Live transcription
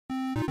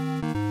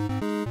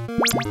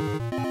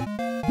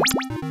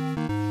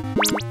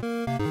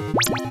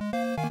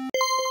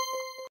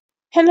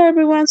Hello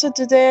everyone, so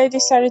today I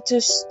decided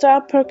to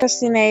stop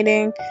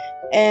procrastinating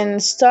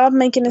and stop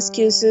making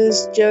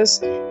excuses,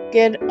 just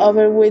get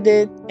over with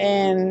it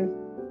and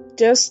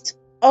just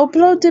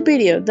upload the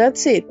video.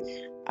 That's it.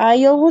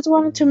 I always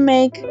wanted to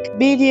make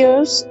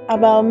videos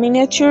about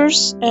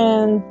miniatures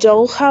and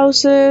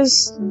dollhouse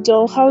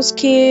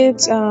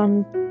kits,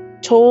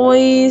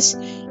 toys,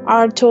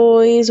 art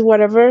toys,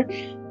 whatever,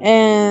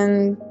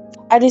 and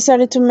I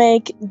decided to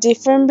make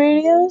different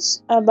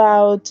videos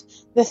about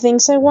the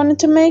things I wanted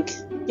to make.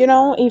 You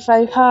know, if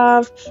I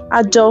have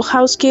a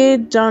dollhouse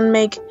kit, don't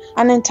make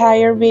an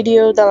entire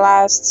video that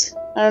lasts,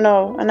 I don't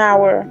know, an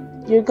hour.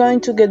 You're going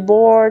to get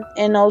bored,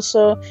 and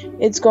also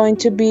it's going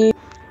to be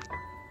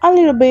a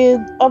little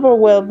bit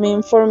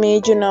overwhelming for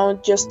me, you know,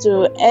 just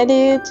to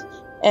edit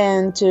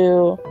and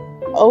to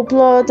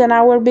upload an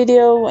hour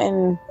video,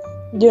 and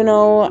you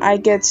know, I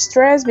get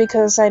stressed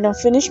because I don't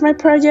finish my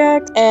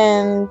project,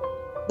 and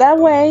that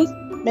way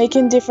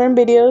making different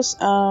videos,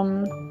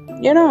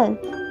 you know,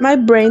 my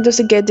brain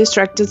doesn't get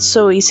distracted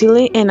so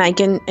easily, and I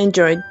can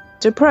enjoy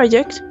the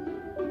project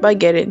by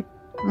getting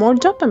more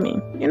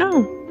dopamine, you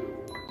know.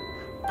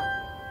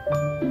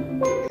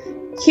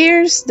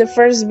 Here's the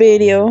first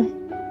video.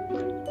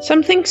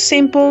 Something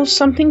simple,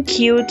 something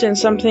cute, and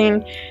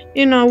something,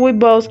 you know, we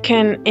both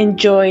can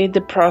enjoy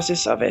the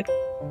process of it.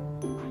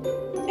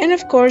 And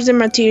of course, the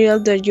material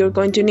that you're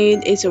going to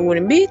need is a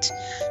wooden bead,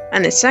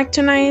 an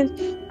X-Acto knife,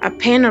 a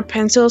pen or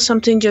pencil,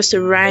 something just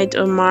to write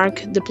or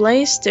mark the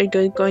place they're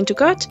going to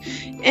cut,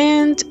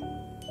 and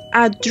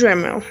a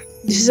Dremel.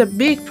 This is a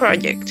big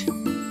project.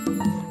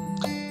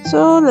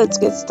 So let's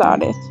get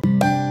started.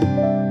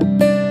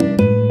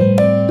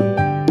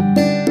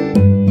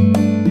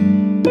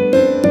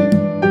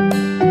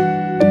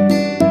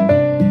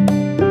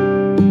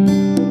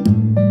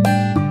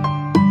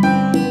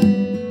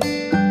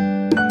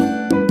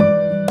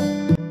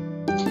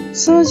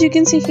 So as you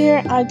can see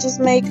here, I just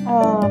make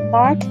a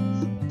mark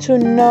to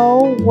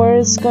know where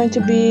it's going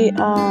to be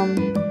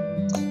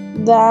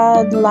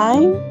that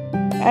line.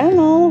 I don't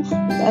know,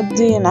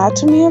 the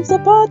anatomy of the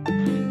pot.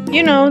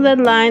 You know, that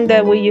line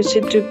that we use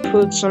it to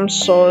put some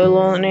soil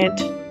on it,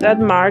 that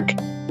mark,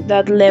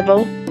 that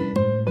level.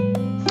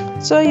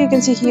 So you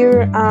can see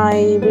here,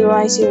 I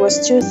realized it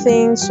was too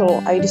thin,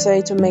 so I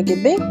decided to make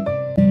it big.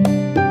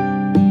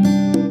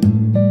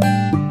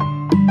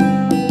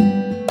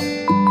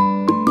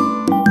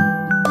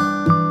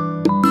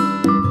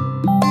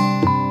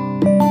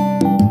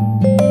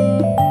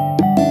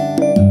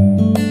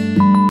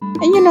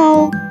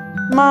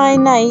 My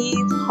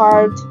naive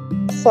heart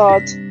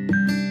thought,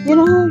 you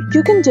know,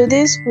 you can do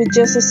this with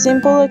just a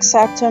simple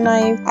X-Acto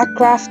knife, a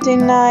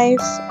crafting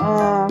knife,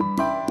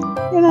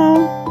 you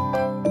know,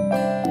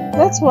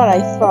 that's what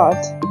I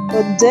thought.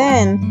 But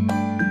then,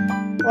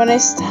 when I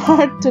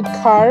start to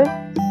carve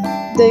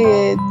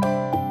the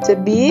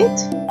bead,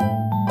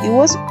 it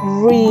was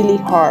really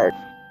hard.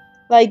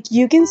 Like,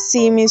 you can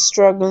see me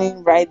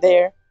struggling right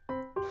there.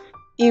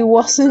 It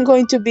wasn't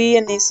going to be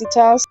an easy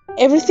task.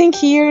 Everything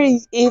here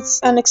is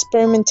an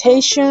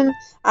experimentation.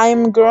 I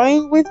am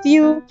growing with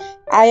you.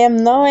 I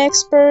am no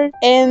expert,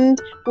 and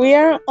we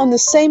are on the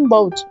same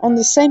boat, on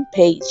the same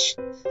page.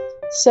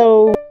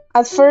 So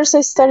at first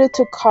I started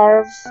to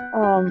carve,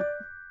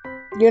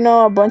 you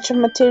know, a bunch of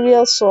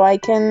materials so I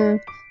can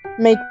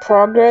make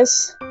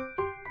progress.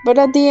 But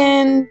at the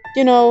end,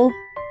 you know,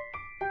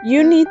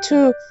 you need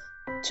to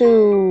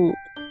choose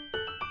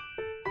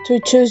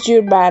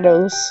your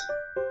battles.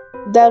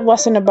 That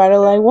wasn't a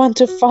battle I want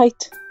to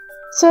fight.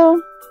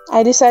 So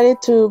I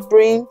decided to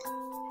bring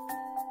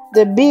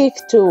the big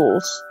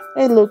tools.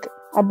 Hey, look,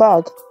 a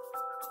bug.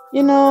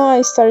 You know,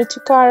 I started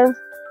to carve,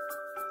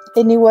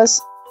 and it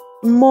was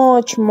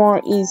much more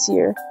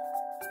easier.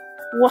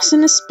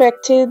 Wasn't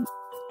expected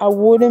a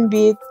wooden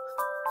bead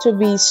to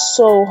be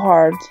so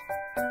hard.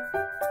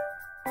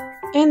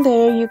 And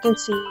there you can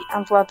see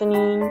I'm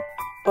flattening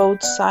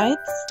both sides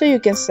so you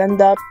can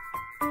stand up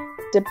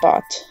the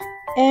pot.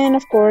 And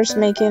of course,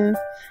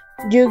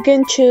 you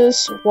can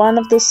choose one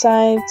of the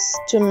sides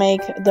to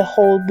make the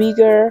hole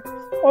bigger,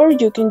 or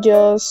you can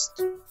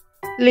just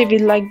leave it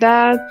like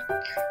that.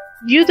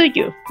 You do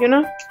you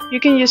know?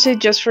 You can use it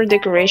just for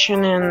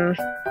decoration and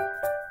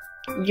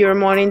you're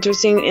more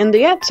interested in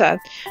the outside,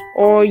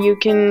 or you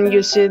can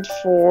use it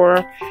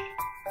for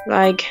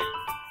like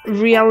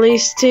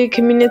realistic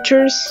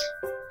miniatures.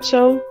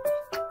 So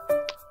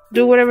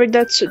do whatever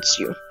that suits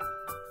you.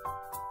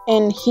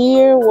 And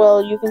here,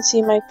 well, you can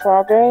see my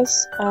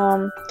progress.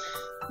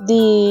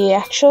 The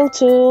actual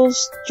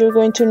tools you're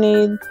going to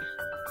need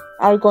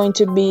are going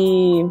to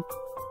be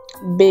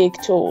big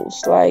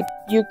tools. Like,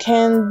 you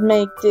can't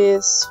make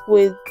this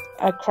with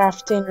a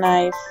crafting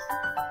knife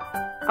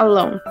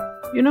alone,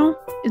 you know?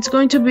 It's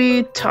going to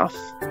be tough.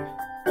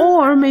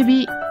 Or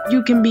maybe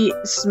you can be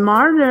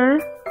smarter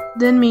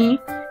than me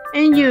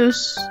and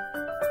use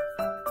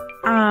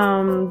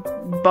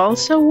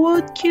balsa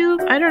wood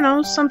cube, I don't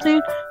know,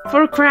 something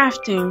for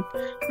crafting.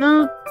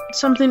 No,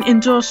 something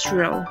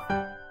industrial.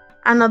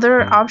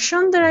 Another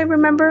option that I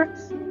remember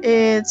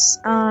is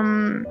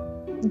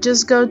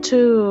just go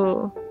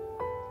to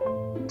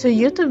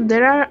YouTube.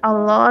 There are a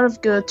lot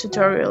of good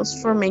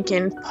tutorials for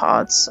making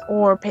pots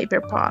or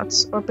paper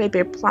plants.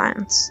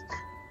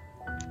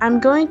 I'm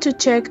going to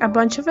check a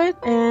bunch of it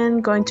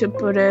and going to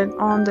put it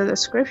on the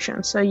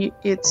description so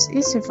it's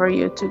easy for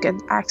you to get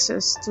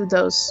access to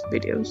those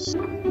videos.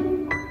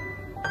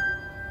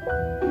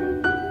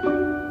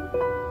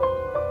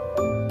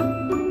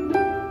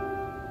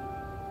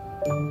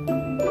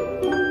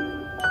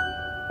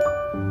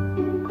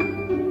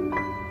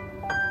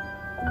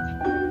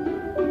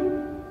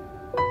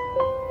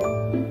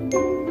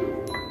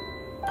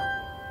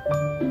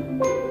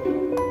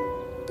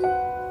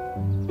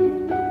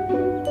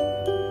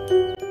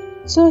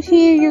 So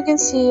here you can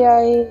see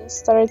I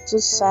started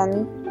to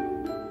sand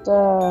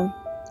the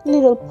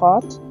little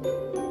pot,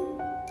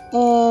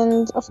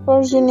 and of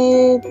course you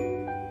need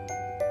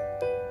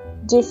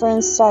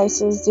different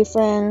sizes,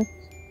 different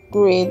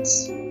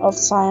grades of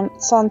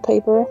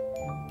sandpaper.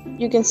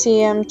 You can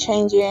see I'm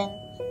changing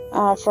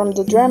from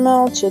the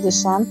Dremel to the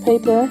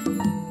sandpaper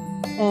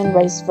and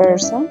vice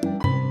versa.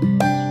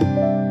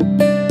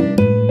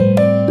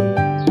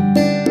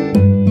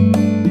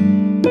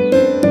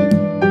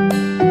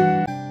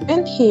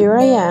 Here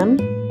I am,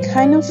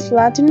 kind of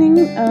flattening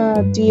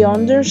the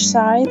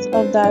underside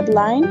of that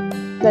line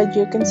that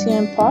you can see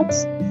in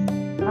pots,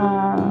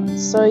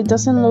 so it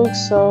doesn't look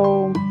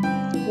so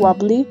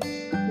wobbly.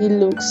 It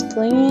looks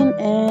clean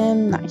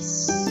and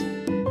nice.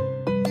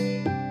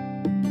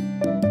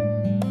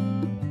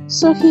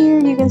 So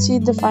here you can see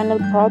the final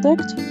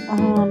product.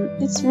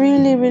 It's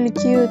really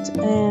cute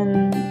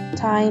and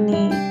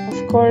tiny.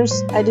 Of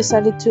course, I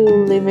decided to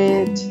leave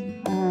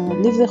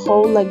the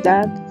hole like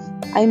that.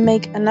 I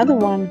make another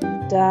one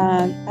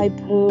that I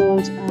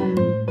put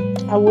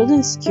a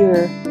wooden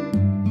skewer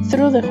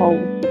through the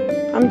hole.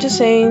 I'm just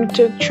saying,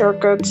 took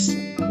shortcuts,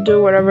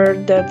 do whatever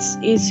that's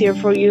easier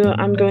for you.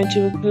 I'm going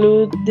to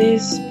glue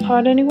this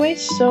pot anyway,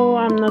 so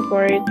I'm not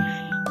worried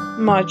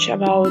much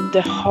about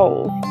the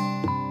hole.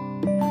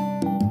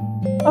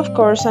 Of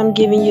course, I'm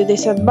giving you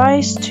this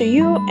advice to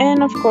you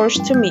and of course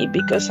to me,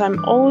 because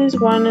I'm always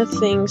wanting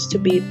things to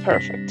be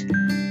perfect.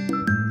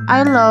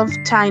 I love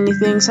tiny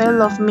things, I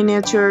love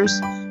miniatures,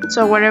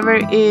 so whatever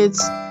it's,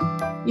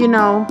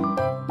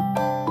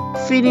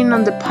 fitting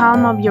on the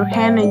palm of your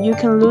hand and you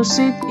can lose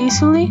it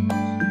easily,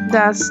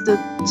 that's the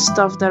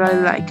stuff that I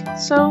like.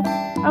 So,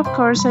 of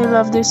course, I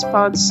love these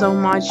pots so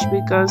much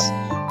because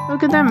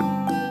look at them,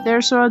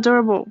 they're so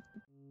adorable.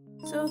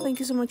 So thank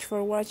you so much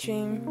for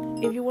watching.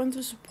 If you want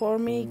to support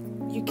me,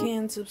 you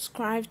can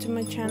subscribe to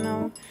my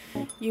channel,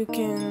 you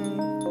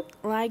can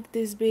like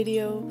this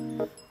video,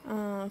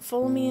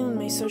 follow me on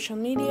my social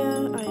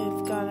media.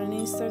 I've got an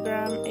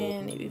Instagram,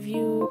 and if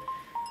you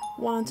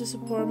want to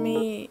support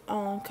me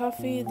on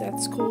Ko-fi,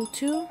 that's cool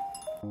too.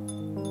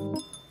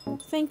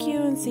 Thank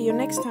you and see you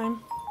next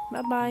time.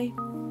 Bye bye.